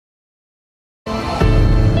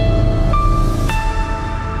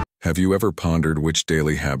Have you ever pondered which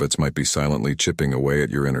daily habits might be silently chipping away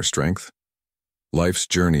at your inner strength? Life's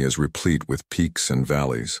journey is replete with peaks and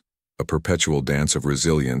valleys, a perpetual dance of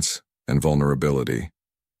resilience and vulnerability.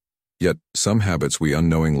 Yet, some habits we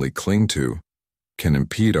unknowingly cling to can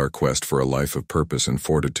impede our quest for a life of purpose and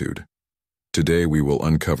fortitude. Today we will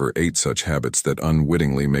uncover 8 such habits that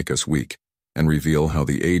unwittingly make us weak, and reveal how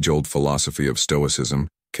the age-old philosophy of Stoicism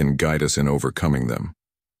can guide us in overcoming them.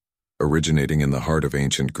 Originating in the heart of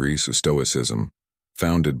ancient Greece, Stoicism,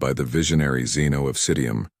 founded by the visionary Zeno of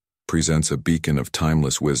Citium, presents a beacon of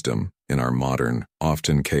timeless wisdom in our modern,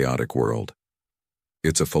 often chaotic world.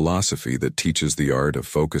 It's a philosophy that teaches the art of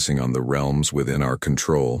focusing on the realms within our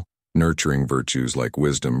control, nurturing virtues like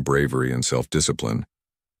wisdom, bravery, and self-discipline,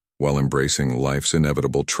 while embracing life's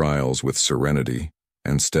inevitable trials with serenity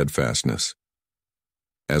and steadfastness.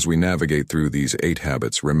 As we navigate through these 8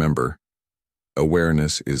 habits, remember,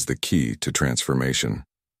 awareness is the key to transformation.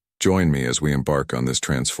 Join me as we embark on this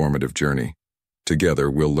transformative journey. Together,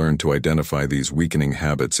 we'll learn to identify these weakening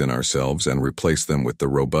habits in ourselves and replace them with the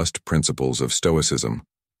robust principles of Stoicism.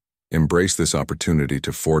 Embrace this opportunity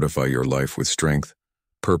to fortify your life with strength,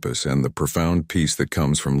 purpose, and the profound peace that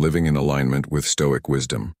comes from living in alignment with Stoic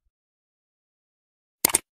wisdom.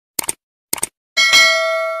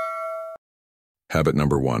 Habit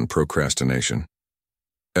number 1, procrastination.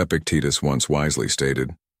 Epictetus once wisely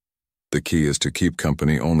stated, "The key is to keep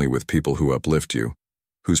company only with people who uplift you,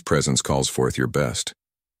 whose presence calls forth your best."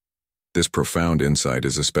 This profound insight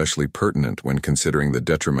is especially pertinent when considering the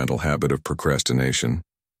detrimental habit of procrastination,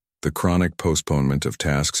 the chronic postponement of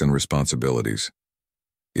tasks and responsibilities.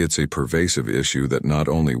 It's a pervasive issue that not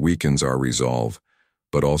only weakens our resolve,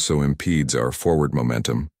 but also impedes our forward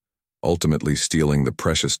momentum, ultimately stealing the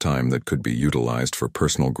precious time that could be utilized for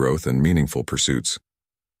personal growth and meaningful pursuits.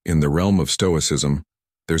 In the realm of Stoicism,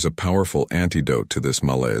 there's a powerful antidote to this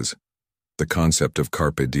malaise, the concept of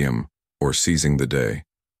carpe diem, or seizing the day.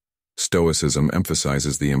 Stoicism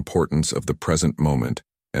emphasizes the importance of the present moment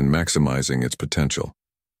and maximizing its potential.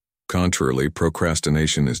 Contrarily,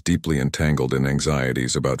 procrastination is deeply entangled in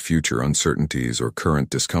anxieties about future uncertainties or current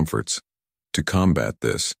discomforts. To combat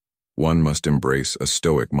this, one must embrace a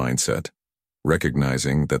Stoic mindset,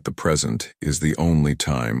 recognizing that the present is the only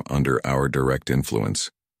time under our direct influence.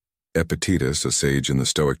 Epictetus, a sage in the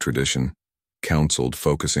Stoic tradition, counseled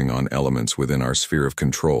focusing on elements within our sphere of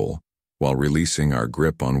control, while releasing our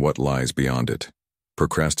grip on what lies beyond it.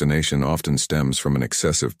 Procrastination often stems from an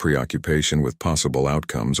excessive preoccupation with possible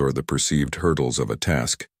outcomes or the perceived hurdles of a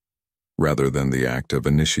task, rather than the act of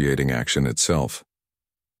initiating action itself.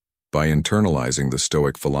 By internalizing the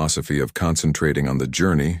Stoic philosophy of concentrating on the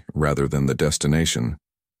journey rather than the destination,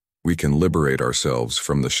 we can liberate ourselves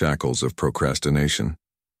from the shackles of procrastination.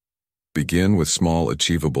 Begin with small,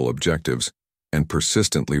 achievable objectives and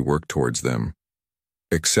persistently work towards them.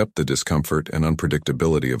 Accept the discomfort and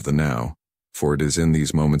unpredictability of the now, for it is in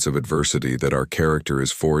these moments of adversity that our character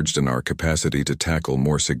is forged and our capacity to tackle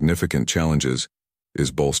more significant challenges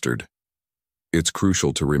is bolstered. It's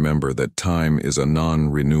crucial to remember that time is a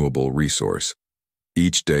non-renewable resource.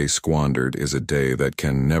 Each day squandered is a day that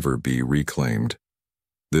can never be reclaimed.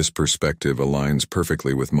 This perspective aligns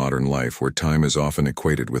perfectly with modern life, where time is often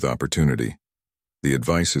equated with opportunity. The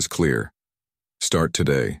advice is clear. Start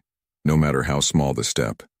today, no matter how small the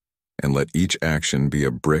step, and let each action be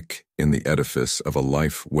a brick in the edifice of a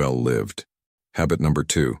life well lived. Habit number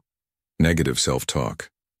 2, negative self-talk.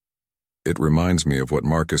 It reminds me of what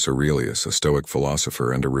Marcus Aurelius, a Stoic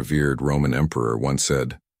philosopher and a revered Roman emperor, once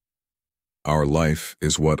said, "Our life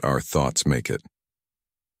is what our thoughts make it."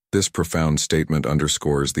 This profound statement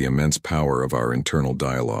underscores the immense power of our internal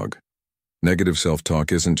dialogue. Negative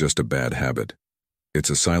self-talk isn't just a bad habit. It's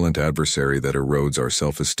a silent adversary that erodes our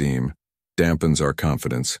self-esteem, dampens our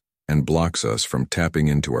confidence, and blocks us from tapping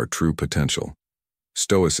into our true potential.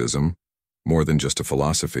 Stoicism, more than just a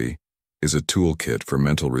philosophy, is a toolkit for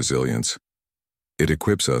mental resilience. It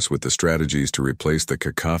equips us with the strategies to replace the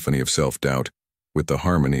cacophony of self-doubt with the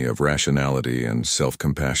harmony of rationality and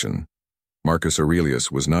self-compassion. Marcus Aurelius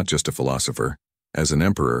was not just a philosopher. As an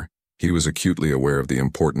emperor, he was acutely aware of the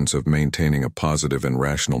importance of maintaining a positive and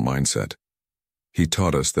rational mindset. He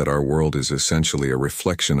taught us that our world is essentially a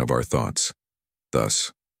reflection of our thoughts.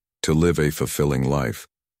 Thus, to live a fulfilling life,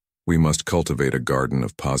 we must cultivate a garden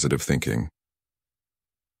of positive thinking.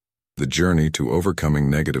 The journey to overcoming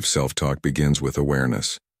negative self-talk begins with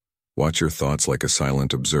awareness. Watch your thoughts like a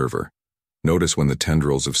silent observer. Notice when the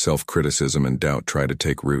tendrils of self-criticism and doubt try to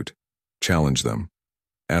take root. Challenge them.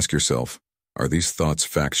 Ask yourself, are these thoughts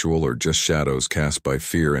factual or just shadows cast by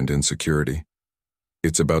fear and insecurity?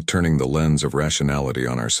 It's about turning the lens of rationality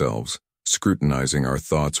on ourselves, scrutinizing our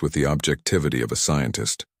thoughts with the objectivity of a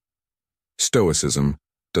scientist. Stoicism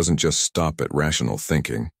doesn't just stop at rational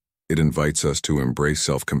thinking, it invites us to embrace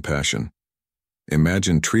self-compassion.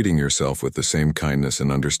 Imagine treating yourself with the same kindness and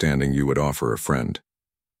understanding you would offer a friend.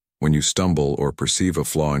 When you stumble or perceive a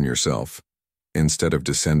flaw in yourself, instead of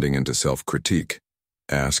descending into self-critique,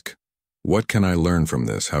 ask, "What can I learn from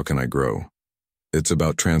this? How can I grow?" It's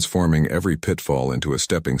about transforming every pitfall into a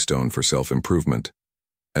stepping stone for self-improvement.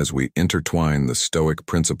 As we intertwine the Stoic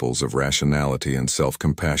principles of rationality and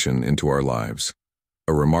self-compassion into our lives,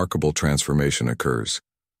 a remarkable transformation occurs.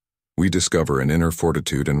 We discover an inner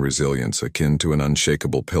fortitude and resilience akin to an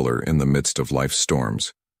unshakable pillar in the midst of life's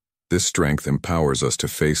storms. This strength empowers us to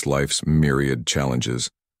face life's myriad challenges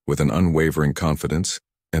with an unwavering confidence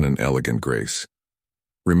and an elegant grace.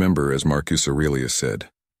 Remember, as Marcus Aurelius said,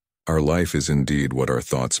 "Our life is indeed what our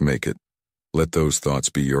thoughts make it. Let those thoughts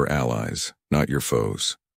be your allies, not your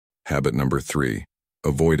foes." Habit number 3,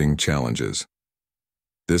 avoiding challenges.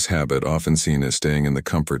 This habit, often seen as staying in the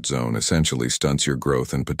comfort zone, essentially stunts your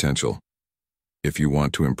growth and potential. If you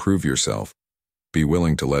want to improve yourself, be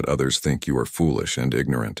willing to let others think you are foolish and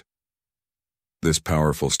ignorant. This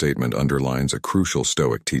powerful statement underlines a crucial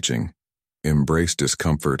Stoic teaching: embrace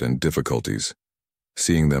discomfort and difficulties,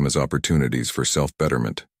 seeing them as opportunities for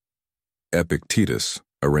self-betterment. Epictetus,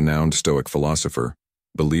 a renowned Stoic philosopher,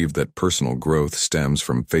 believed that personal growth stems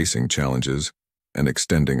from facing challenges and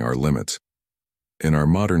extending our limits. In our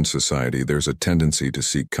modern society, there's a tendency to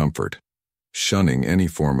seek comfort, shunning any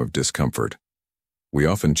form of discomfort. We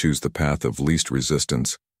often choose the path of least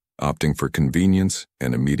resistance, opting for convenience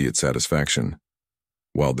and immediate satisfaction.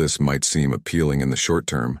 While this might seem appealing in the short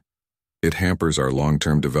term, it hampers our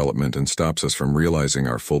long-term development and stops us from realizing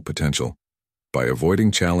our full potential. By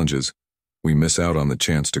avoiding challenges, we miss out on the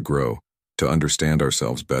chance to grow, to understand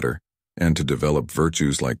ourselves better, and to develop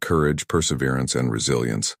virtues like courage, perseverance, and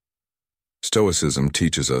resilience. Stoicism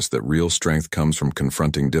teaches us that real strength comes from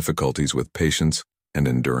confronting difficulties with patience and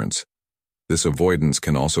endurance. This avoidance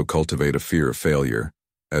can also cultivate a fear of failure,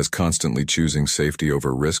 as constantly choosing safety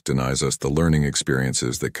over risk denies us the learning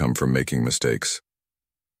experiences that come from making mistakes.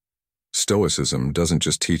 Stoicism doesn't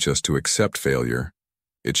just teach us to accept failure,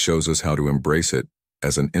 it shows us how to embrace it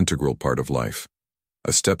as an integral part of life,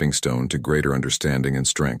 a stepping stone to greater understanding and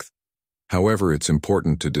strength. However, it's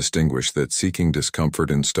important to distinguish that seeking discomfort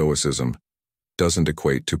in Stoicism doesn't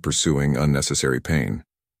equate to pursuing unnecessary pain.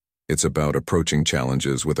 It's about approaching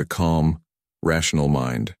challenges with a calm, rational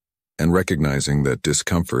mind, and recognizing that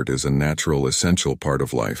discomfort is a natural, essential part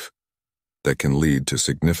of life that can lead to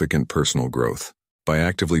significant personal growth. By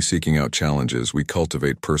actively seeking out challenges, we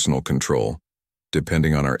cultivate personal control,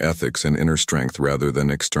 depending on our ethics and inner strength rather than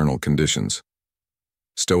external conditions.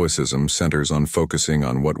 Stoicism centers on focusing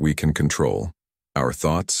on what we can control: our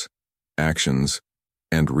thoughts, actions,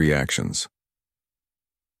 and reactions.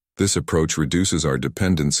 This approach reduces our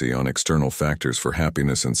dependency on external factors for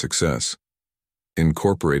happiness and success.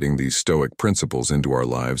 Incorporating these Stoic principles into our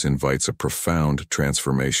lives invites a profound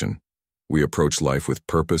transformation. We approach life with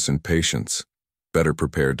purpose and patience, better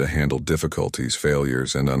prepared to handle difficulties,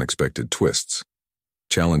 failures, and unexpected twists.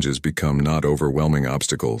 Challenges become not overwhelming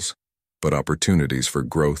obstacles, but opportunities for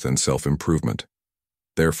growth and self-improvement.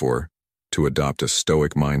 Therefore, to adopt a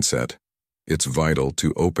Stoic mindset, it's vital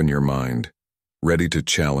to open your mind, ready to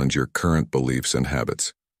challenge your current beliefs and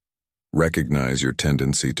habits. Recognize your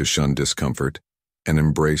tendency to shun discomfort and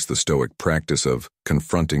embrace the Stoic practice of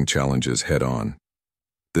confronting challenges head-on.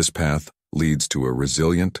 This path leads to a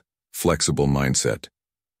resilient, flexible mindset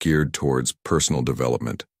geared towards personal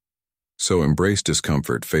development. So embrace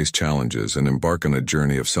discomfort, face challenges, and embark on a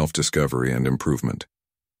journey of self-discovery and improvement.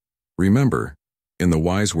 Remember, in the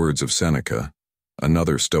wise words of Seneca,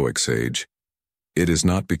 another Stoic sage, "It is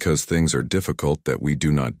not because things are difficult that we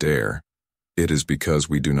do not dare. It is because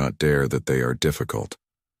we do not dare that they are difficult."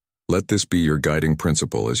 Let this be your guiding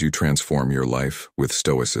principle as you transform your life with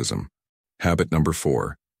Stoicism. Habit number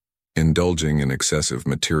 4, indulging in excessive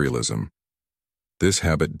materialism. This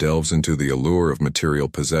habit delves into the allure of material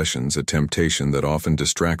possessions, a temptation that often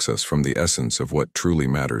distracts us from the essence of what truly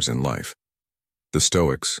matters in life. The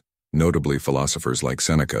Stoics, notably philosophers like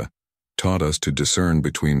Seneca, taught us to discern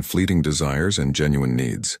between fleeting desires and genuine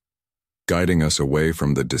needs, guiding us away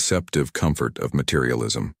from the deceptive comfort of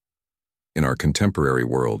materialism. In our contemporary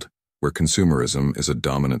world, where consumerism is a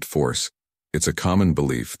dominant force, it's a common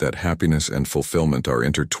belief that happiness and fulfillment are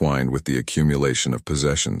intertwined with the accumulation of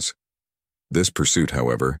possessions. This pursuit,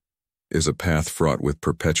 however, is a path fraught with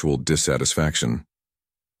perpetual dissatisfaction.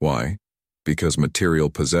 Why? Because material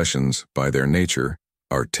possessions, by their nature,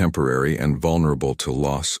 are temporary and vulnerable to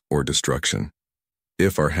loss or destruction.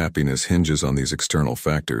 If our happiness hinges on these external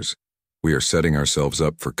factors, we are setting ourselves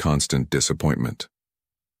up for constant disappointment.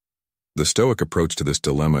 The Stoic approach to this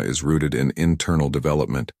dilemma is rooted in internal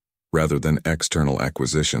development rather than external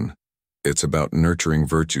acquisition. It's about nurturing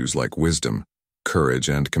virtues like wisdom, courage,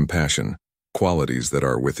 and compassion, qualities that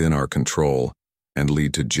are within our control and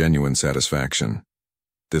lead to genuine satisfaction.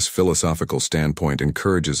 This philosophical standpoint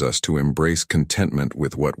encourages us to embrace contentment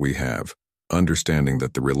with what we have, understanding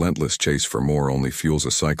that the relentless chase for more only fuels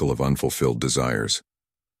a cycle of unfulfilled desires.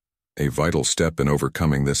 A vital step in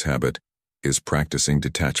overcoming this habit is practicing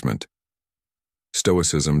detachment.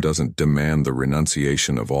 Stoicism doesn't demand the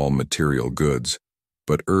renunciation of all material goods,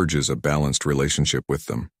 but urges a balanced relationship with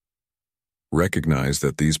them. Recognize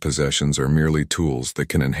that these possessions are merely tools that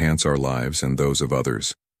can enhance our lives and those of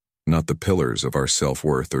others, not the pillars of our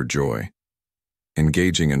self-worth or joy.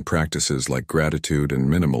 Engaging in practices like gratitude and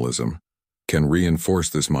minimalism can reinforce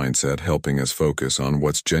this mindset, helping us focus on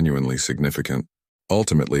what's genuinely significant.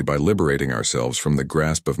 Ultimately, by liberating ourselves from the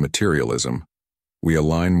grasp of materialism, we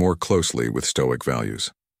align more closely with Stoic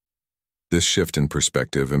values. This shift in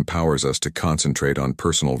perspective empowers us to concentrate on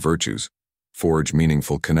personal virtues, forge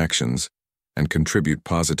meaningful connections, and contribute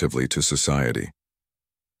positively to society.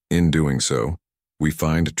 In doing so, we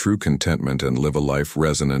find true contentment and live a life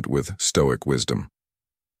resonant with Stoic wisdom.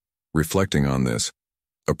 Reflecting on this,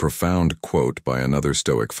 a profound quote by another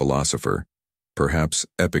Stoic philosopher, perhaps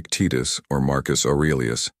Epictetus or Marcus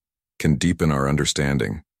Aurelius, can deepen our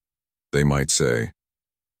understanding. They might say,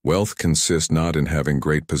 "Wealth consists not in having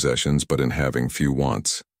great possessions but in having few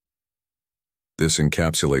wants." This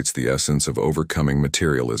encapsulates the essence of overcoming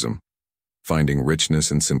materialism, finding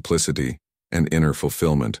richness in simplicity and inner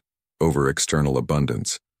fulfillment over external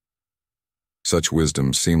abundance. Such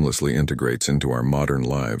wisdom seamlessly integrates into our modern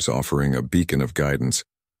lives, offering a beacon of guidance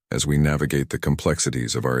as we navigate the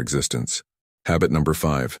complexities of our existence. Habit number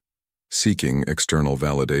 5, seeking external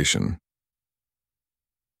validation.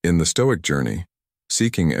 In the Stoic journey,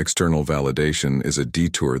 seeking external validation is a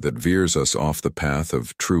detour that veers us off the path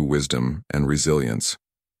of true wisdom and resilience.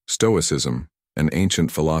 Stoicism, an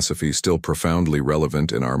ancient philosophy still profoundly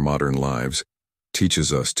relevant in our modern lives,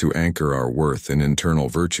 teaches us to anchor our worth in internal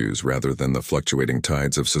virtues rather than the fluctuating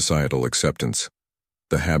tides of societal acceptance.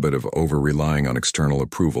 The habit of over-relying on external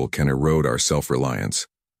approval can erode our self-reliance,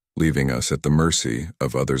 leaving us at the mercy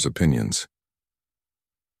of others' opinions.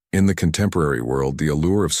 In the contemporary world, the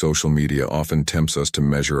allure of social media often tempts us to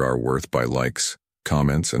measure our worth by likes,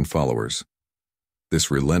 comments, and followers.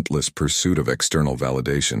 This relentless pursuit of external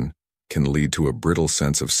validation can lead to a brittle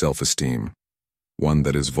sense of self-esteem, one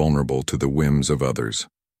that is vulnerable to the whims of others.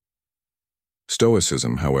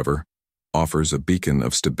 Stoicism, however, offers a beacon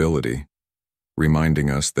of stability, reminding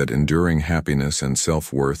us that enduring happiness and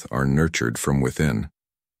self-worth are nurtured from within.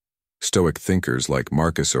 Stoic thinkers like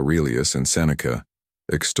Marcus Aurelius and Seneca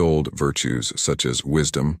extolled virtues such as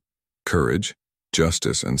wisdom, courage,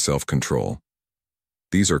 justice, and self-control.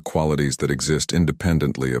 These are qualities that exist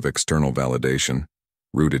independently of external validation,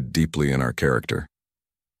 rooted deeply in our character.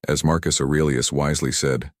 As Marcus Aurelius wisely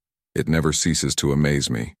said, "It never ceases to amaze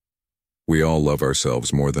me. We all love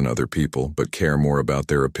ourselves more than other people, but care more about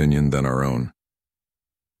their opinion than our own."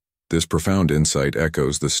 This profound insight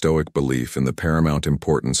echoes the Stoic belief in the paramount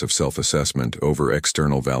importance of self-assessment over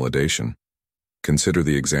external validation. Consider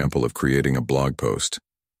the example of creating a blog post.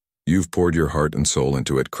 You've poured your heart and soul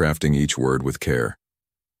into it, crafting each word with care.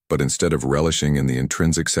 But instead of relishing in the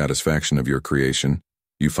intrinsic satisfaction of your creation,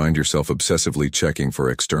 you find yourself obsessively checking for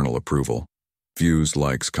external approval, views,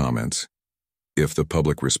 likes, comments. If the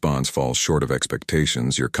public response falls short of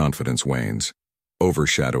expectations, your confidence wanes,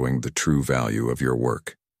 overshadowing the true value of your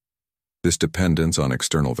work. This dependence on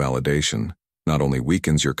external validation not only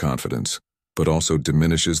weakens your confidence, but also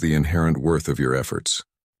diminishes the inherent worth of your efforts.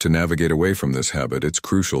 To navigate away from this habit, it's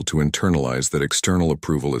crucial to internalize that external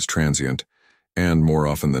approval is transient and, more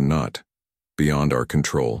often than not, beyond our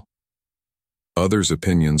control. Others'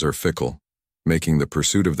 opinions are fickle, making the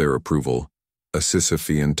pursuit of their approval a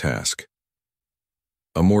Sisyphean task.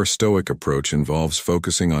 A more Stoic approach involves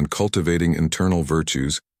focusing on cultivating internal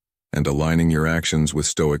virtues and aligning your actions with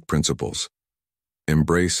Stoic principles.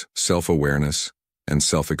 Embrace self-awareness and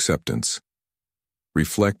self-acceptance.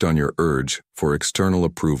 Reflect on your urge for external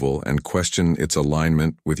approval and question its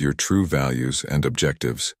alignment with your true values and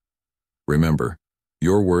objectives. Remember,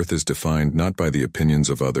 your worth is defined not by the opinions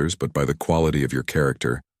of others but by the quality of your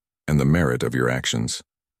character and the merit of your actions.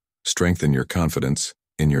 Strengthen your confidence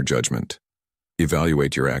in your judgment.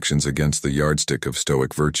 Evaluate your actions against the yardstick of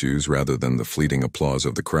Stoic virtues rather than the fleeting applause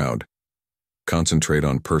of the crowd. Concentrate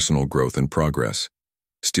on personal growth and progress,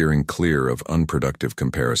 steering clear of unproductive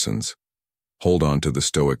comparisons. Hold on to the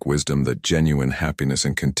Stoic wisdom that genuine happiness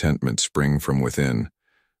and contentment spring from within,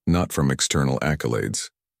 not from external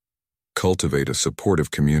accolades. Cultivate a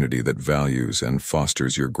supportive community that values and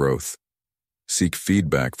fosters your growth. Seek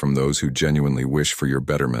feedback from those who genuinely wish for your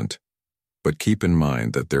betterment, but keep in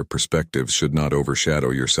mind that their perspectives should not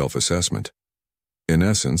overshadow your self-assessment. In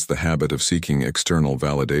essence, the habit of seeking external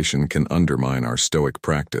validation can undermine our Stoic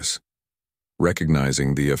practice.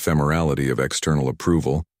 Recognizing the ephemerality of external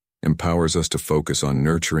approval empowers us to focus on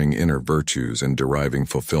nurturing inner virtues and deriving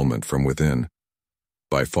fulfillment from within.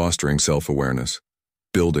 By fostering self-awareness,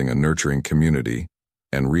 building a nurturing community,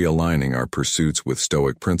 and realigning our pursuits with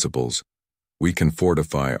Stoic principles, we can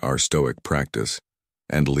fortify our Stoic practice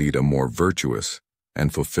and lead a more virtuous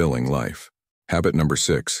and fulfilling life. Habit number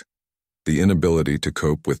 6. The inability to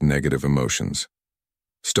cope with negative emotions.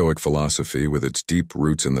 Stoic philosophy, with its deep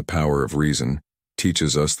roots in the power of reason,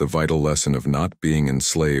 teaches us the vital lesson of not being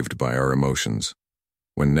enslaved by our emotions.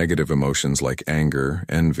 When negative emotions like anger,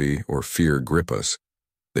 envy, or fear grip us,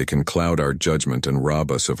 they can cloud our judgment and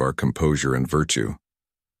rob us of our composure and virtue.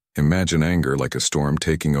 Imagine anger like a storm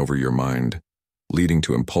taking over your mind, leading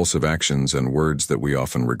to impulsive actions and words that we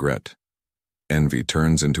often regret. Envy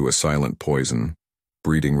turns into a silent poison,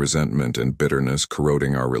 breeding resentment and bitterness,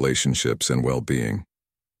 corroding our relationships and well-being.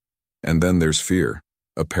 And then there's fear,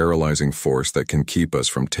 a paralyzing force that can keep us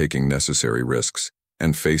from taking necessary risks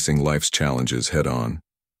and facing life's challenges head-on.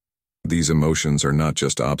 These emotions are not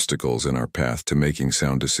just obstacles in our path to making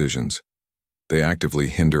sound decisions. They actively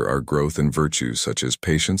hinder our growth in virtues such as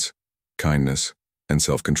patience, kindness, and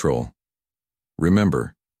self-control.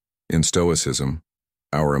 Remember, in Stoicism,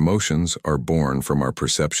 our emotions are born from our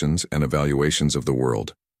perceptions and evaluations of the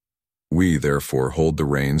world. We, therefore, hold the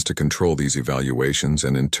reins to control these evaluations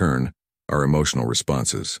and, in turn, our emotional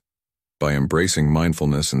responses. By embracing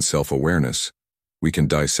mindfulness and self-awareness, we can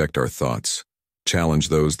dissect our thoughts, challenge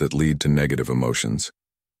those that lead to negative emotions,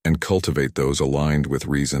 and cultivate those aligned with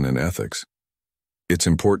reason and ethics. It's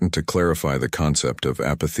important to clarify the concept of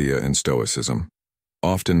apatheia in Stoicism.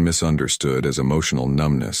 Often misunderstood as emotional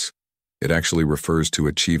numbness, it actually refers to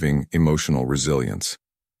achieving emotional resilience.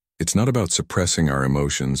 It's not about suppressing our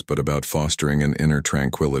emotions, but about fostering an inner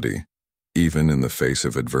tranquility, even in the face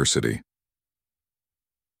of adversity.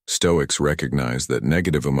 Stoics recognize that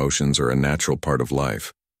negative emotions are a natural part of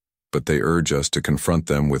life, but they urge us to confront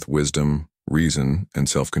them with wisdom, reason, and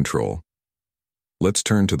self-control. Let's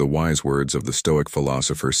turn to the wise words of the Stoic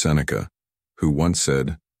philosopher Seneca, who once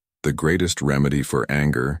said, "The greatest remedy for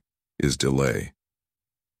anger is delay."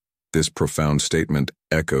 This profound statement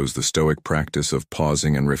echoes the Stoic practice of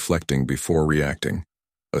pausing and reflecting before reacting,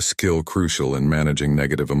 a skill crucial in managing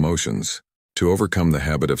negative emotions. To overcome the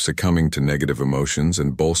habit of succumbing to negative emotions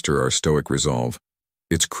and bolster our Stoic resolve,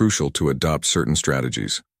 it's crucial to adopt certain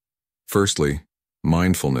strategies. Firstly,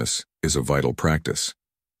 mindfulness is a vital practice.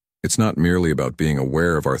 It's not merely about being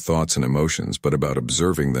aware of our thoughts and emotions, but about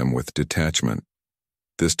observing them with detachment.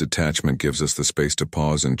 This detachment gives us the space to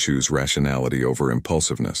pause and choose rationality over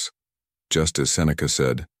impulsiveness. Just as Seneca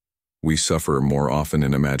said, we suffer more often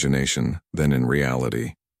in imagination than in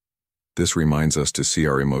reality. This reminds us to see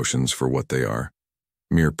our emotions for what they are,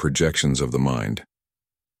 mere projections of the mind.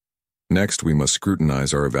 Next, we must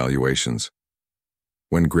scrutinize our evaluations.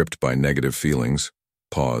 When gripped by negative feelings,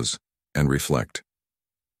 pause and reflect.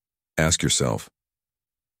 Ask yourself,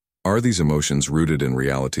 are these emotions rooted in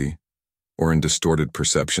reality or in distorted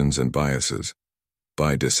perceptions and biases?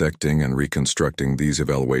 By dissecting and reconstructing these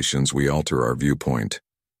evaluations, we alter our viewpoint,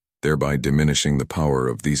 thereby diminishing the power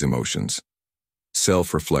of these emotions.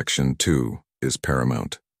 Self-reflection, too, is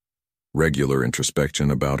paramount. Regular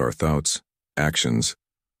introspection about our thoughts, actions,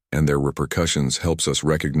 and their repercussions helps us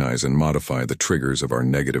recognize and modify the triggers of our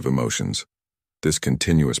negative emotions. This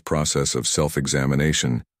continuous process of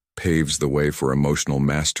self-examination paves the way for emotional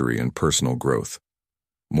mastery and personal growth.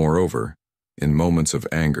 Moreover, in moments of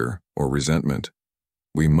anger or resentment,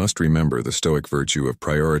 we must remember the Stoic virtue of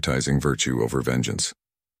prioritizing virtue over vengeance.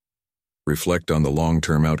 Reflect on the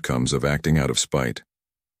long-term outcomes of acting out of spite.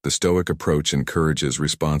 The Stoic approach encourages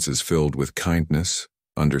responses filled with kindness,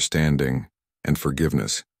 understanding, and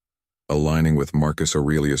forgiveness, aligning with Marcus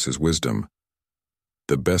Aurelius's wisdom.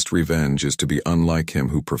 The best revenge is to be unlike him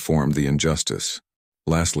who performed the injustice.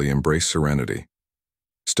 Lastly, embrace serenity.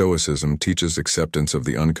 Stoicism teaches acceptance of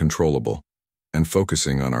the uncontrollable and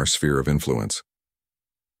focusing on our sphere of influence.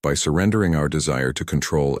 By surrendering our desire to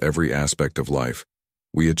control every aspect of life,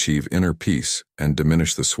 we achieve inner peace and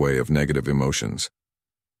diminish the sway of negative emotions.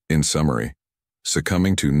 In summary,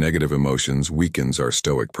 succumbing to negative emotions weakens our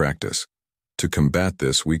Stoic practice. To combat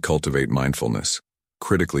this, we cultivate mindfulness,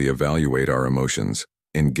 critically evaluate our emotions,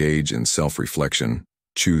 engage in self-reflection,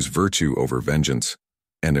 choose virtue over vengeance,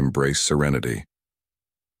 and embrace serenity.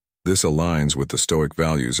 This aligns with the Stoic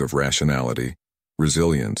values of rationality,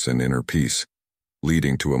 resilience, and inner peace,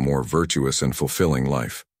 leading to a more virtuous and fulfilling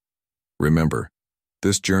life. Remember,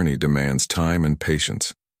 this journey demands time and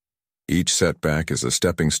patience. Each setback is a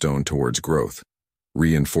stepping stone towards growth,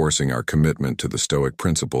 reinforcing our commitment to the Stoic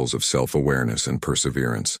principles of self-awareness and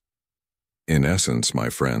perseverance. In essence, my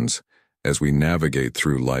friends, as we navigate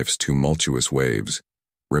through life's tumultuous waves,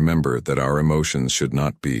 remember that our emotions should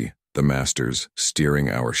not be the masters steering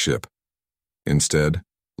our ship. Instead,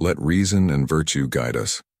 let reason and virtue guide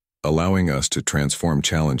us, allowing us to transform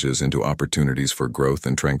challenges into opportunities for growth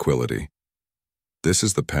and tranquility. This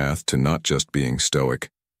is the path to not just being stoic,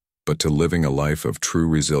 but to living a life of true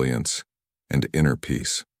resilience and inner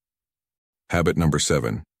peace. Habit number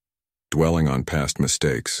 7, dwelling on past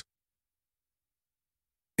mistakes.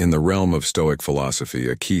 In the realm of Stoic philosophy,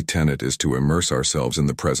 a key tenet is to immerse ourselves in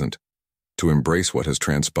the present, to embrace what has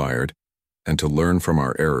transpired, and to learn from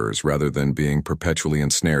our errors rather than being perpetually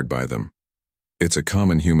ensnared by them. It's a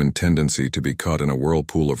common human tendency to be caught in a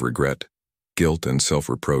whirlpool of regret, guilt, and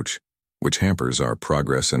self-reproach, which hampers our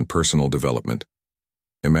progress and personal development.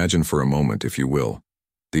 Imagine for a moment, if you will,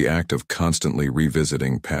 the act of constantly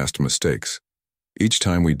revisiting past mistakes. Each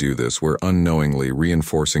time we do this, we're unknowingly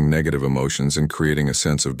reinforcing negative emotions and creating a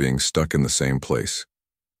sense of being stuck in the same place.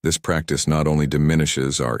 This practice not only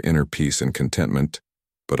diminishes our inner peace and contentment,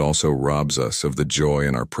 but also robs us of the joy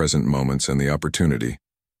in our present moments and the opportunity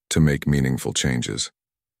to make meaningful changes.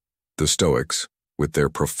 The Stoics, with their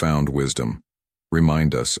profound wisdom,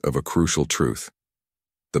 remind us of a crucial truth.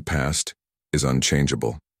 The past is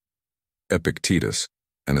unchangeable. Epictetus,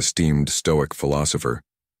 an esteemed Stoic philosopher,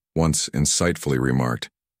 once insightfully remarked,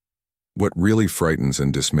 "What really frightens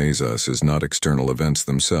and dismays us is not external events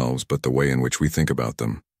themselves, but the way in which we think about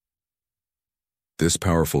them." This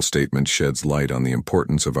powerful statement sheds light on the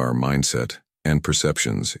importance of our mindset and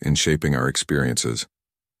perceptions in shaping our experiences.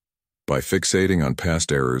 By fixating on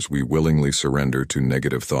past errors, we willingly surrender to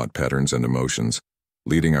negative thought patterns and emotions,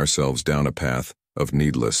 leading ourselves down a path of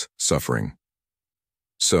needless suffering.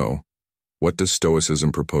 So, what does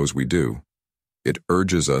Stoicism propose we do? It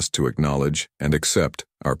urges us to acknowledge and accept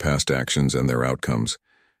our past actions and their outcomes,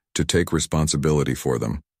 to take responsibility for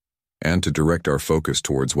them, and to direct our focus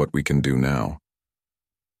towards what we can do now.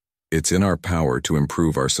 It's in our power to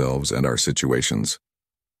improve ourselves and our situations.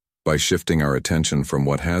 By shifting our attention from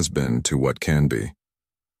what has been to what can be,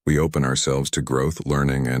 we open ourselves to growth,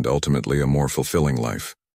 learning, and ultimately a more fulfilling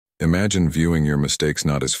life. Imagine viewing your mistakes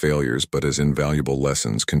not as failures but as invaluable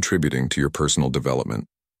lessons contributing to your personal development.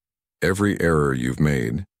 Every error you've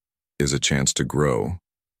made is a chance to grow,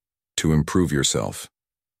 to improve yourself.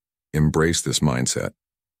 Embrace this mindset,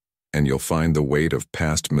 and you'll find the weight of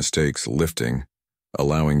past mistakes lifting,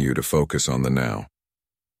 allowing you to focus on the now.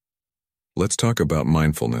 Let's talk about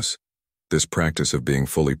mindfulness, this practice of being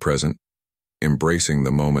fully present, embracing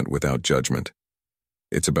the moment without judgment.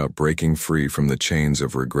 It's about breaking free from the chains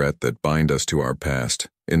of regret that bind us to our past,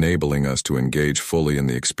 enabling us to engage fully in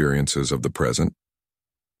the experiences of the present.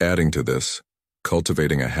 Adding to this,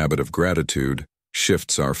 cultivating a habit of gratitude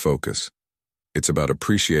shifts our focus. It's about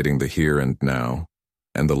appreciating the here and now,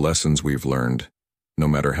 and the lessons we've learned, no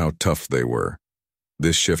matter how tough they were.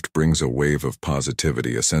 This shift brings a wave of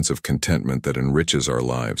positivity, a sense of contentment that enriches our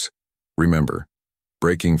lives. Remember,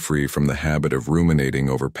 breaking free from the habit of ruminating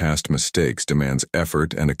over past mistakes demands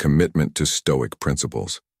effort and a commitment to Stoic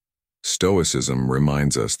principles. Stoicism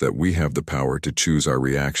reminds us that we have the power to choose our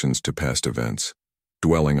reactions to past events.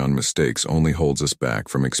 Dwelling on mistakes only holds us back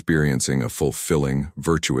from experiencing a fulfilling,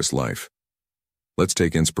 virtuous life. Let's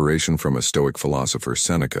take inspiration from a Stoic philosopher,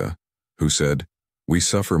 Seneca, who said, "We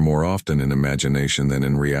suffer more often in imagination than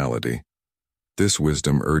in reality." This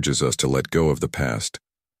wisdom urges us to let go of the past,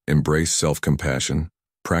 embrace self-compassion,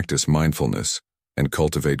 practice mindfulness, and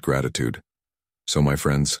cultivate gratitude. So, my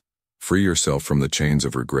friends, free yourself from the chains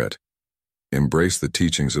of regret. Embrace the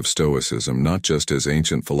teachings of Stoicism not just as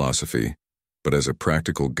ancient philosophy, but as a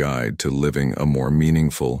practical guide to living a more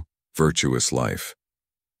meaningful, virtuous life.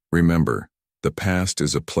 Remember, the past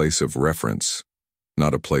is a place of reference,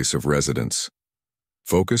 not a place of residence.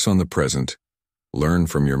 Focus on the present, learn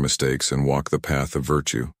from your mistakes, and walk the path of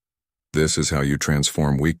virtue. This is how you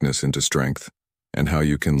transform weakness into strength, and how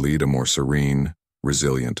you can lead a more serene,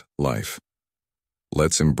 resilient life.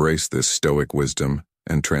 Let's embrace this Stoic wisdom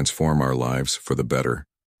and transform our lives for the better.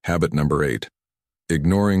 Habit number 8.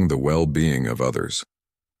 Ignoring the well-being of others.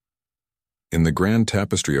 In the grand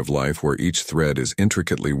tapestry of life where each thread is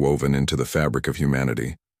intricately woven into the fabric of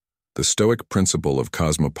humanity, the Stoic principle of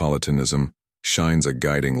cosmopolitanism shines a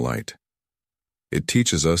guiding light. It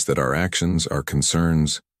teaches us that our actions, our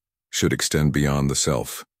concerns, should extend beyond the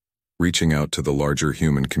self, reaching out to the larger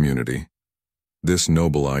human community. This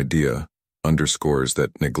noble idea underscores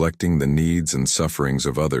that neglecting the needs and sufferings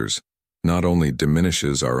of others not only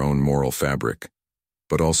diminishes our own moral fabric,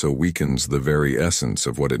 but also weakens the very essence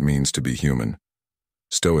of what it means to be human.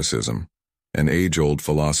 Stoicism, an age-old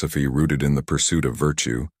philosophy rooted in the pursuit of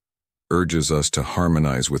virtue, urges us to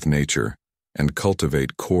harmonize with nature and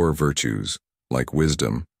cultivate core virtues like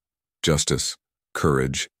wisdom, justice,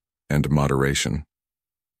 courage, and moderation.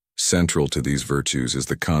 Central to these virtues is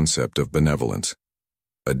the concept of benevolence,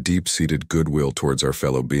 a deep-seated goodwill towards our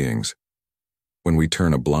fellow beings. When we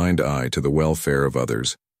turn a blind eye to the welfare of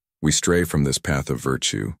others, we stray from this path of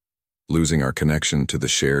virtue, losing our connection to the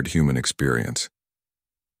shared human experience.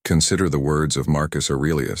 Consider the words of Marcus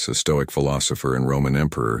Aurelius, a Stoic philosopher and Roman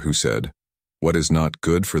emperor, who said, "What is not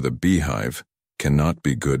good for the beehive cannot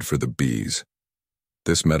be good for the bees."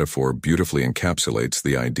 This metaphor beautifully encapsulates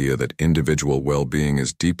the idea that individual well-being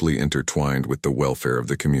is deeply intertwined with the welfare of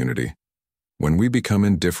the community. When we become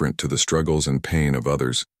indifferent to the struggles and pain of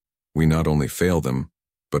others, we not only fail them,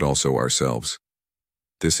 but also ourselves.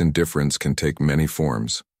 This indifference can take many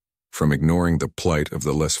forms, from ignoring the plight of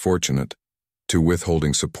the less fortunate to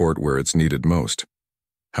withholding support where it's needed most.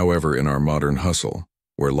 However, in our modern hustle,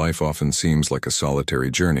 where life often seems like a solitary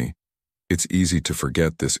journey, it's easy to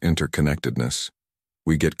forget this interconnectedness.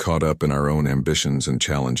 We get caught up in our own ambitions and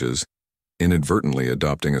challenges, inadvertently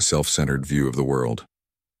adopting a self-centered view of the world.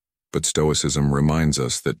 But Stoicism reminds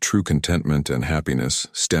us that true contentment and happiness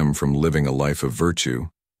stem from living a life of virtue,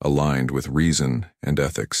 aligned with reason and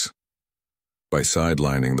ethics. By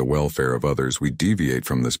sidelining the welfare of others, we deviate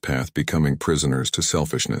from this path, becoming prisoners to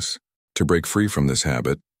selfishness. To break free from this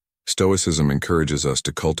habit, Stoicism encourages us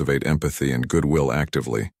to cultivate empathy and goodwill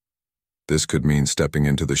actively. This could mean stepping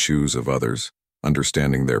into the shoes of others,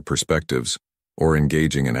 understanding their perspectives, or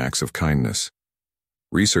engaging in acts of kindness.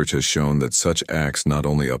 Research has shown that such acts not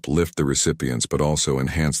only uplift the recipients but also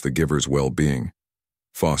enhance the giver's well-being,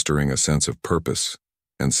 fostering a sense of purpose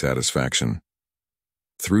and satisfaction.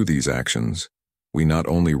 Through these actions, we not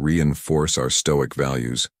only reinforce our Stoic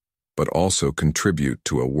values, but also contribute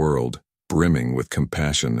to a world brimming with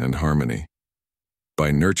compassion and harmony.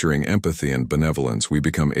 By nurturing empathy and benevolence, we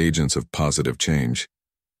become agents of positive change,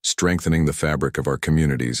 strengthening the fabric of our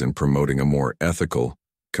communities and promoting a more ethical,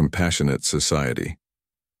 compassionate society.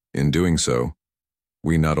 In doing so,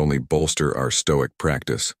 we not only bolster our Stoic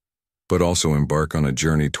practice, but also embark on a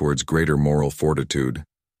journey towards greater moral fortitude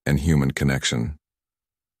and human connection.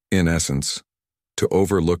 In essence, to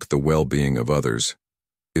overlook the well-being of others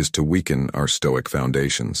is to weaken our Stoic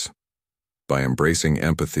foundations. By embracing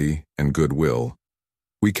empathy and goodwill,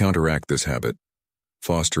 we counteract this habit,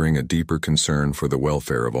 fostering a deeper concern for the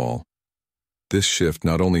welfare of all. This shift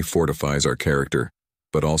not only fortifies our character,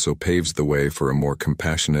 but also paves the way for a more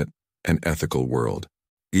compassionate and ethical world.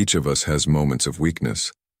 Each of us has moments of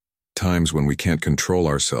weakness, times when we can't control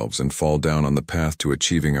ourselves and fall down on the path to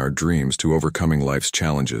achieving our dreams, to overcoming life's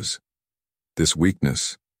challenges. This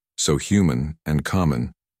weakness, so human and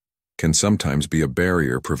common, can sometimes be a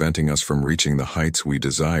barrier preventing us from reaching the heights we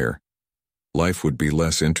desire. Life would be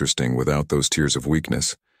less interesting without those tears of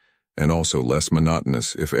weakness, and also less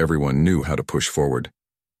monotonous if everyone knew how to push forward.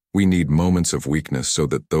 We need moments of weakness so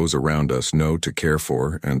that those around us know to care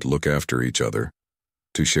for and look after each other,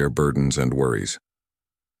 to share burdens and worries.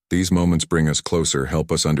 These moments bring us closer,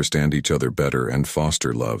 help us understand each other better, and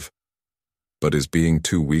foster love. But is being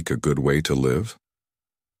too weak a good way to live?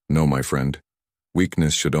 No, my friend.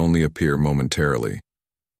 Weakness should only appear momentarily,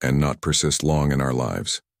 and not persist long in our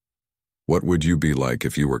lives. What would you be like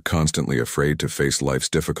if you were constantly afraid to face life's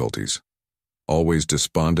difficulties? Always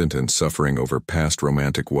despondent and suffering over past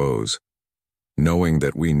romantic woes, knowing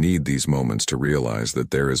that we need these moments to realize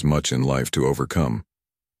that there is much in life to overcome.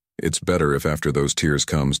 It's better if after those tears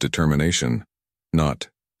comes determination, not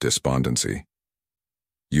despondency.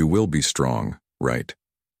 You will be strong, right?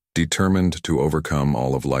 Determined to overcome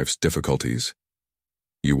all of life's difficulties.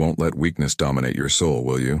 You won't let weakness dominate your soul,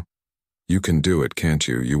 will you? You can do it, can't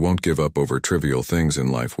you? You won't give up over trivial things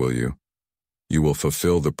in life, will you? You will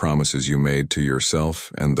fulfill the promises you made to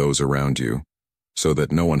yourself and those around you, so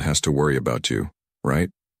that no one has to worry about you, right?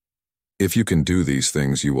 If you can do these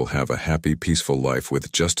things, you will have a happy, peaceful life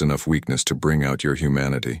with just enough weakness to bring out your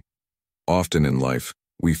humanity. Often in life,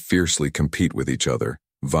 we fiercely compete with each other,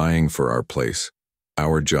 vying for our place,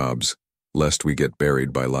 our jobs, lest we get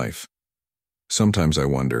buried by life. Sometimes I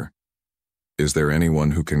wonder, is there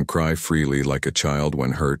anyone who can cry freely like a child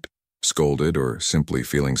when hurt, scolded, or simply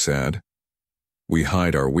feeling sad? We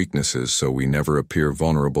hide our weaknesses so we never appear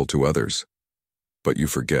vulnerable to others. But you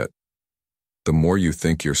forget. The more you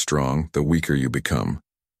think you're strong, the weaker you become.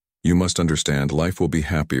 You must understand life will be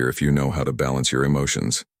happier if you know how to balance your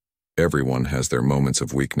emotions. Everyone has their moments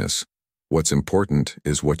of weakness. What's important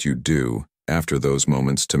is what you do after those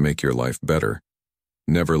moments to make your life better.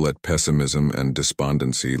 Never let pessimism and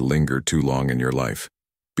despondency linger too long in your life.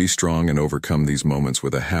 Be strong and overcome these moments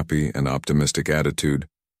with a happy and optimistic attitude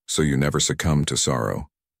so you never succumb to sorrow.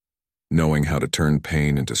 Knowing how to turn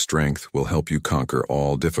pain into strength will help you conquer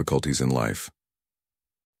all difficulties in life.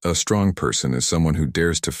 A strong person is someone who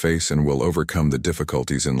dares to face and will overcome the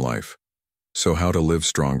difficulties in life. So how to live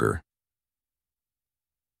stronger?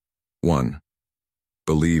 1.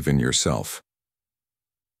 Believe in yourself.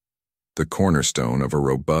 The cornerstone of a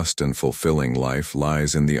robust and fulfilling life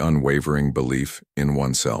lies in the unwavering belief in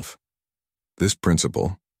oneself. This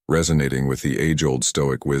principle, resonating with the age-old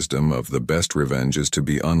Stoic wisdom of the best revenge is to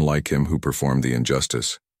be unlike him who performed the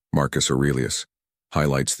injustice, Marcus Aurelius,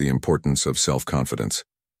 highlights the importance of self-confidence.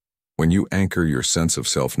 When you anchor your sense of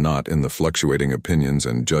self not in the fluctuating opinions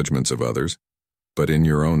and judgments of others, but in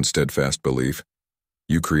your own steadfast belief,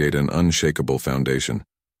 you create an unshakable foundation.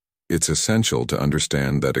 It's essential to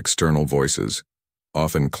understand that external voices,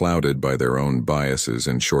 often clouded by their own biases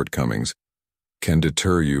and shortcomings, can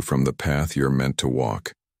deter you from the path you're meant to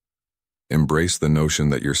walk. Embrace the notion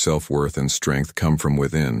that your self-worth and strength come from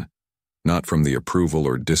within, not from the approval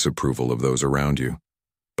or disapproval of those around you.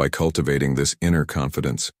 By cultivating this inner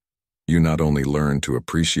confidence, you not only learn to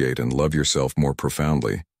appreciate and love yourself more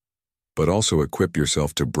profoundly, but also equip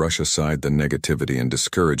yourself to brush aside the negativity and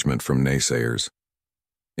discouragement from naysayers.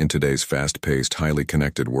 In today's fast-paced, highly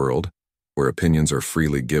connected world, where opinions are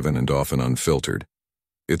freely given and often unfiltered,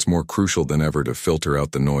 it's more crucial than ever to filter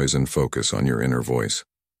out the noise and focus on your inner voice.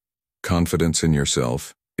 Confidence in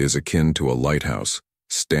yourself is akin to a lighthouse,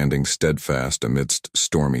 standing steadfast amidst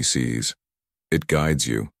stormy seas. It guides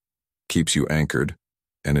you, keeps you anchored,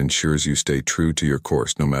 and ensures you stay true to your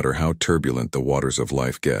course no matter how turbulent the waters of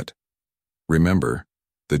life get. Remember,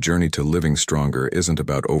 the journey to living stronger isn't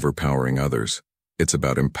about overpowering others. It's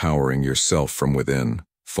about empowering yourself from within,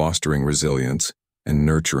 fostering resilience, and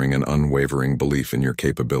nurturing an unwavering belief in your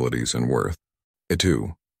capabilities and worth.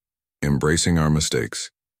 2. Embracing our mistakes.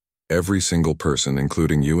 Every single person,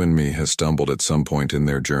 including you and me, has stumbled at some point in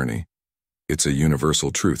their journey. It's a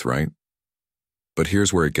universal truth, right? But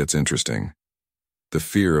here's where it gets interesting. The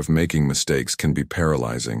fear of making mistakes can be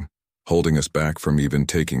paralyzing, holding us back from even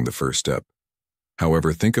taking the first step.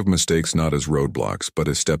 However, think of mistakes not as roadblocks, but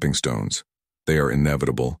as stepping stones. They are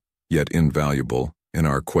inevitable, yet invaluable, in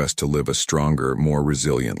our quest to live a stronger, more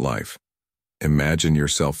resilient life. Imagine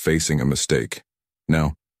yourself facing a mistake.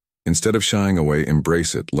 Now, instead of shying away,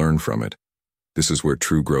 embrace it, learn from it. This is where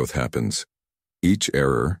true growth happens. Each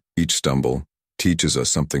error, each stumble, teaches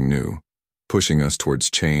us something new, pushing us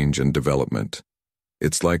towards change and development.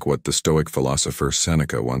 It's like what the Stoic philosopher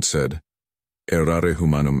Seneca once said, "Errare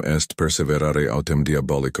humanum est perseverare autem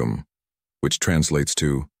diabolicum," which translates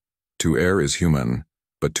to err is human,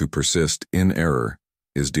 but to persist in error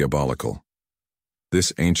is diabolical.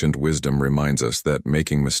 This ancient wisdom reminds us that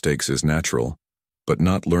making mistakes is natural, but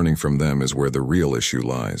not learning from them is where the real issue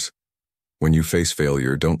lies. When you face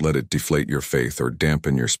failure, don't let it deflate your faith or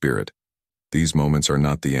dampen your spirit. These moments are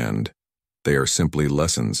not the end. They are simply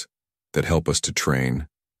lessons that help us to train,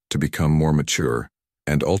 to become more mature,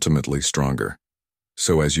 and ultimately stronger.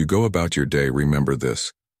 So as you go about your day, remember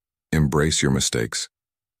this: embrace your mistakes,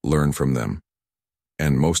 learn from them,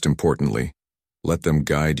 and most importantly, let them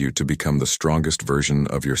guide you to become the strongest version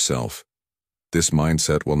of yourself. This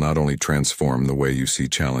mindset will not only transform the way you see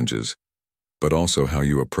challenges, but also how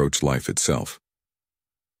you approach life itself.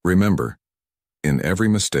 Remember, in every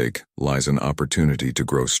mistake lies an opportunity to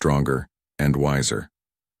grow stronger and wiser.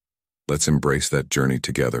 Let's embrace that journey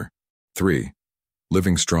together. 3.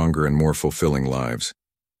 Living stronger and more fulfilling lives.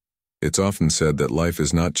 It's often said that life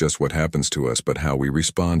is not just what happens to us, but how we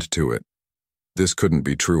respond to it. This couldn't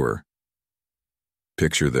be truer.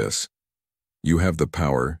 Picture this. You have the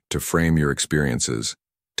power to frame your experiences,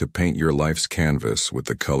 to paint your life's canvas with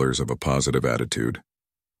the colors of a positive attitude.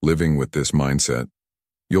 Living with this mindset,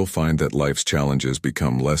 you'll find that life's challenges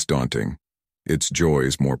become less daunting, its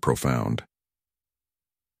joys more profound.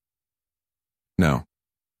 Now,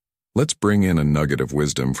 let's bring in a nugget of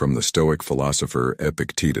wisdom from the Stoic philosopher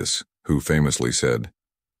Epictetus, who famously said,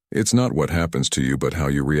 "It's not what happens to you but how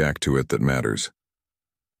you react to it that matters."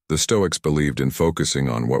 The Stoics believed in focusing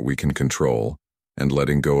on what we can control and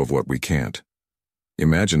letting go of what we can't.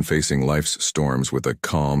 Imagine facing life's storms with a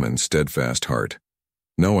calm and steadfast heart,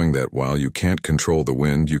 knowing that while you can't control the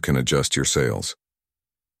wind, you can adjust your sails.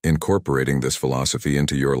 Incorporating this philosophy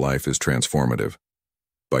into your life is transformative.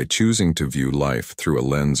 By choosing to view life through a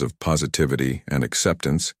lens of positivity and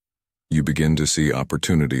acceptance, you begin to see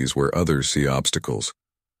opportunities where others see obstacles.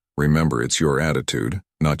 Remember, it's your attitude,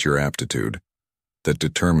 not your aptitude, that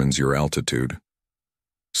determines your altitude.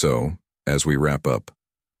 So, as we wrap up,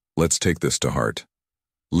 let's take this to heart.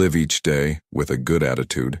 Live each day with a good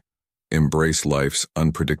attitude. Embrace life's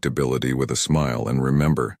unpredictability with a smile, and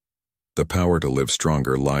remember, the power to live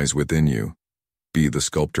stronger lies within you. Be the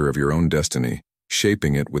sculptor of your own destiny,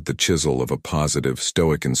 shaping it with the chisel of a positive,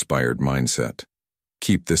 Stoic-inspired mindset.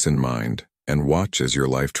 Keep this in mind, and watch as your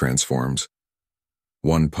life transforms.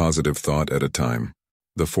 One positive thought at a time.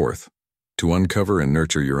 The fourth, to uncover and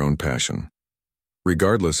nurture your own passion.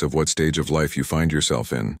 Regardless of what stage of life you find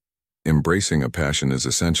yourself in, embracing a passion is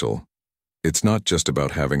essential. It's not just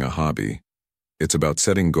about having a hobby. It's about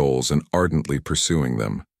setting goals and ardently pursuing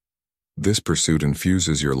them. This pursuit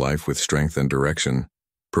infuses your life with strength and direction,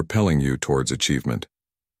 propelling you towards achievement.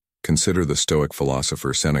 Consider the Stoic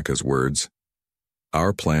philosopher Seneca's words,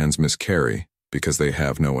 "Our plans miscarry because they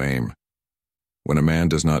have no aim." When a man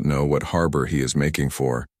does not know what harbor he is making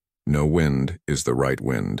for, no wind is the right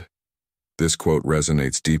wind. This quote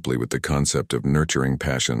resonates deeply with the concept of nurturing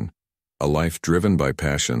passion. A life driven by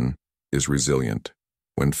passion is resilient.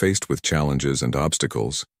 When faced with challenges and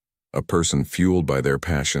obstacles, a person fueled by their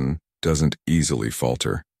passion doesn't easily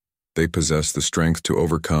falter. They possess the strength to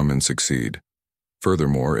overcome and succeed.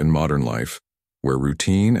 Furthermore, in modern life, where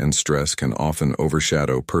routine and stress can often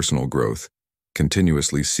overshadow personal growth,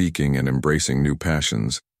 continuously seeking and embracing new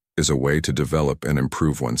passions is a way to develop and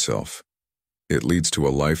improve oneself. It leads to a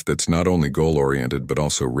life that's not only goal-oriented but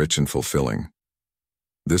also rich and fulfilling.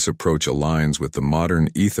 This approach aligns with the modern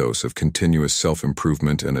ethos of continuous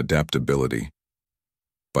self-improvement and adaptability.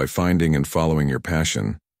 By finding and following your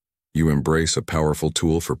passion, you embrace a powerful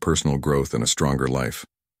tool for personal growth and a stronger life.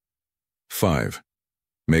 5.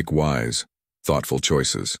 Make wise, thoughtful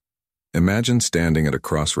choices. Imagine standing at a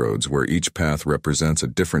crossroads where each path represents a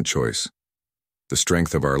different choice. The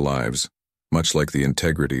strength of our lives, much like the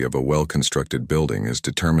integrity of a well-constructed building, is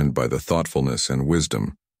determined by the thoughtfulness and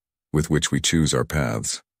wisdom with which we choose our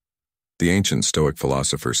paths. The ancient Stoic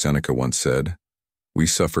philosopher Seneca once said, "We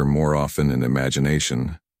suffer more often in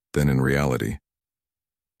imagination than in reality."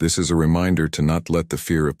 This is a reminder to not let the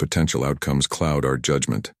fear of potential outcomes cloud our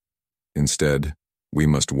judgment. Instead, we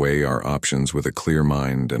must weigh our options with a clear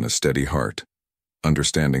mind and a steady heart,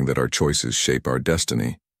 understanding that our choices shape our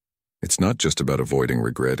destiny. It's not just about avoiding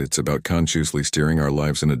regret, it's about consciously steering our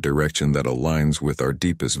lives in a direction that aligns with our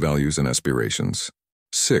deepest values and aspirations.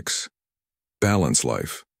 6. Balance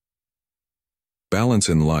life. Balance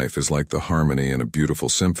in life is like the harmony in a beautiful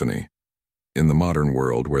symphony. In the modern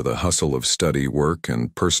world, where the hustle of study, work,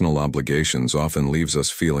 and personal obligations often leaves us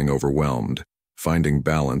feeling overwhelmed, finding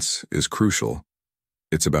balance is crucial.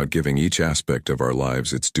 It's about giving each aspect of our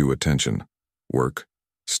lives its due attention: work,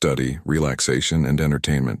 study, relaxation, and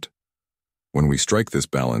entertainment. When we strike this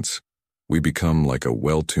balance, we become like a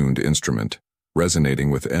well-tuned instrument, resonating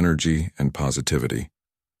with energy and positivity.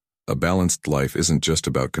 A balanced life isn't just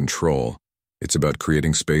about control, it's about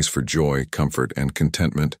creating space for joy, comfort, and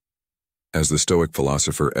contentment. As the Stoic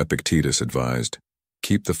philosopher Epictetus advised,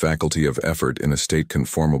 keep the faculty of effort in a state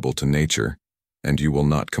conformable to nature, and you will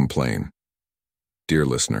not complain. Dear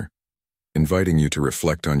listener, inviting you to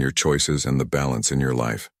reflect on your choices and the balance in your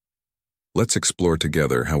life. Let's explore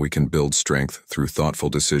together how we can build strength through thoughtful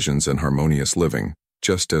decisions and harmonious living,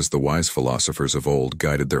 just as the wise philosophers of old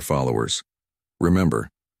guided their followers. Remember,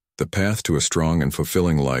 the path to a strong and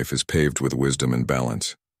fulfilling life is paved with wisdom and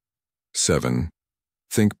balance. 7.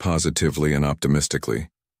 Think positively and optimistically.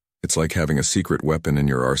 It's like having a secret weapon in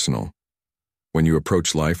your arsenal. When you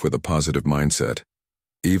approach life with a positive mindset,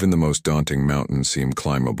 even the most daunting mountains seem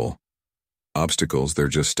climbable. Obstacles, they're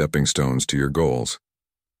just stepping stones to your goals.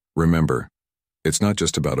 Remember, it's not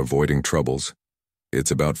just about avoiding troubles,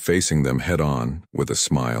 it's about facing them head-on with a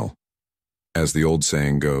smile. As the old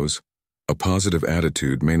saying goes, a positive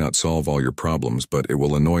attitude may not solve all your problems, but it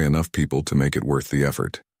will annoy enough people to make it worth the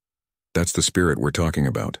effort. That's the spirit we're talking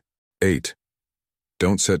about. 8.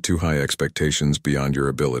 Don't set too high expectations beyond your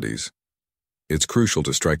abilities. It's crucial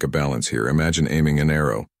to strike a balance here. Imagine aiming an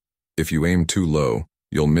arrow. If you aim too low,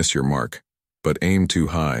 you'll miss your mark, but aim too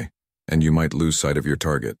high, and you might lose sight of your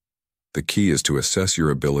target. The key is to assess your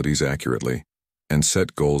abilities accurately and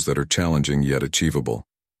set goals that are challenging yet achievable.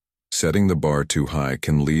 Setting the bar too high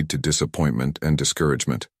can lead to disappointment and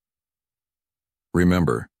discouragement.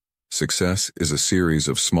 Remember, success is a series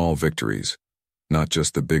of small victories, not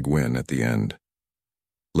just the big win at the end.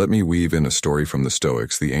 Let me weave in a story from the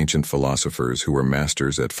Stoics, the ancient philosophers who were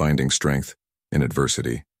masters at finding strength in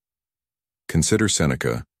adversity. Consider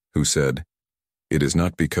Seneca, who said, "It is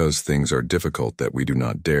not because things are difficult that we do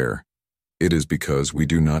not dare. It is because we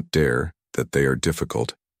do not dare that they are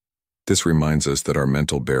difficult." This reminds us that our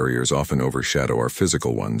mental barriers often overshadow our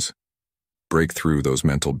physical ones. Break through those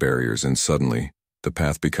mental barriers and suddenly, the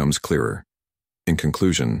path becomes clearer. In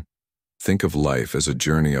conclusion, think of life as a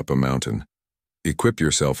journey up a mountain. Equip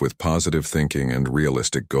yourself with positive thinking and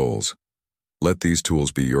realistic goals. Let these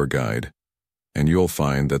tools be your guide, and you'll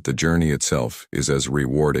find that the journey itself is as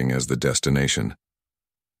rewarding as the destination.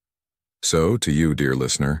 So, to you, dear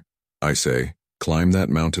listener, I say, climb that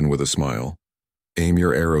mountain with a smile. Aim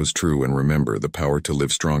your arrows true and remember the power to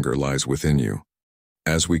live stronger lies within you.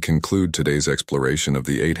 As we conclude today's exploration of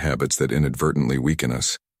the 8 habits that inadvertently weaken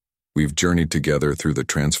us, we've journeyed together through the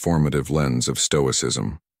transformative lens of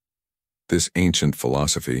Stoicism. This ancient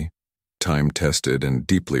philosophy, time-tested and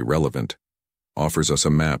deeply relevant, offers us a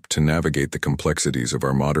map to navigate the complexities of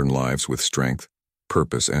our modern lives with strength,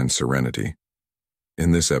 purpose, and serenity.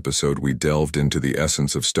 In this episode, we delved into the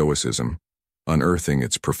essence of Stoicism, unearthing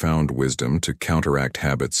its profound wisdom to counteract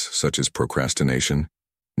habits such as procrastination,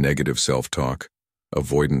 negative self-talk,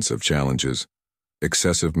 avoidance of challenges,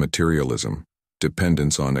 excessive materialism,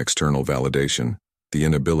 dependence on external validation, the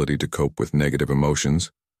inability to cope with negative emotions,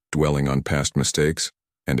 dwelling on past mistakes,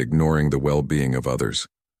 and ignoring the well-being of others.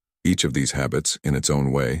 Each of these habits, in its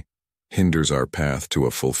own way, hinders our path to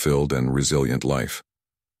a fulfilled and resilient life.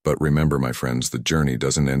 But remember, my friends, the journey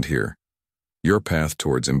doesn't end here. Your path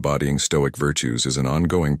towards embodying Stoic virtues is an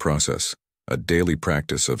ongoing process, a daily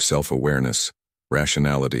practice of self-awareness,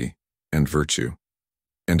 rationality, and virtue.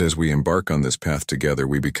 And as we embark on this path together,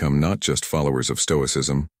 we become not just followers of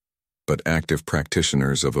Stoicism, but active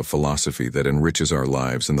practitioners of a philosophy that enriches our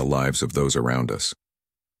lives and the lives of those around us.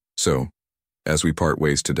 So, as we part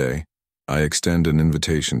ways today, I extend an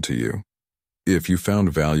invitation to you. If you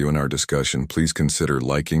found value in our discussion, please consider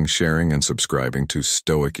liking, sharing, and subscribing to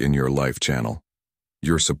Stoic In Your Life channel.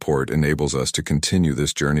 Your support enables us to continue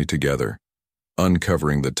this journey together,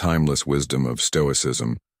 uncovering the timeless wisdom of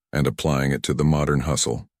Stoicism and applying it to the modern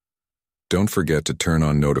hustle. Don't forget to turn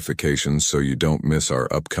on notifications so you don't miss our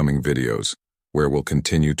upcoming videos, where we'll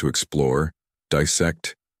continue to explore,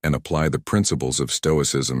 dissect, and apply the principles of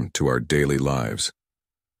Stoicism to our daily lives.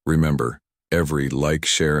 Remember, every like,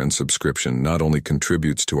 share, and subscription not only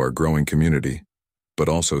contributes to our growing community, but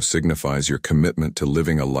also signifies your commitment to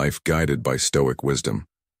living a life guided by Stoic wisdom.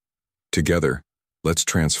 Together, let's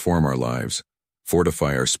transform our lives,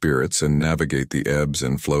 fortify our spirits, and navigate the ebbs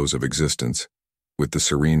and flows of existence with the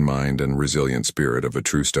serene mind and resilient spirit of a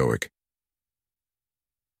true Stoic.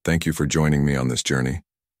 Thank you for joining me on this journey.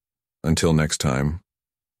 Until next time,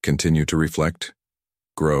 continue to reflect,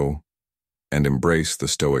 grow, and embrace the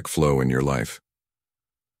Stoic flow in your life.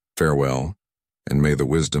 Farewell, and may the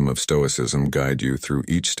wisdom of Stoicism guide you through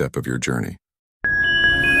each step of your journey.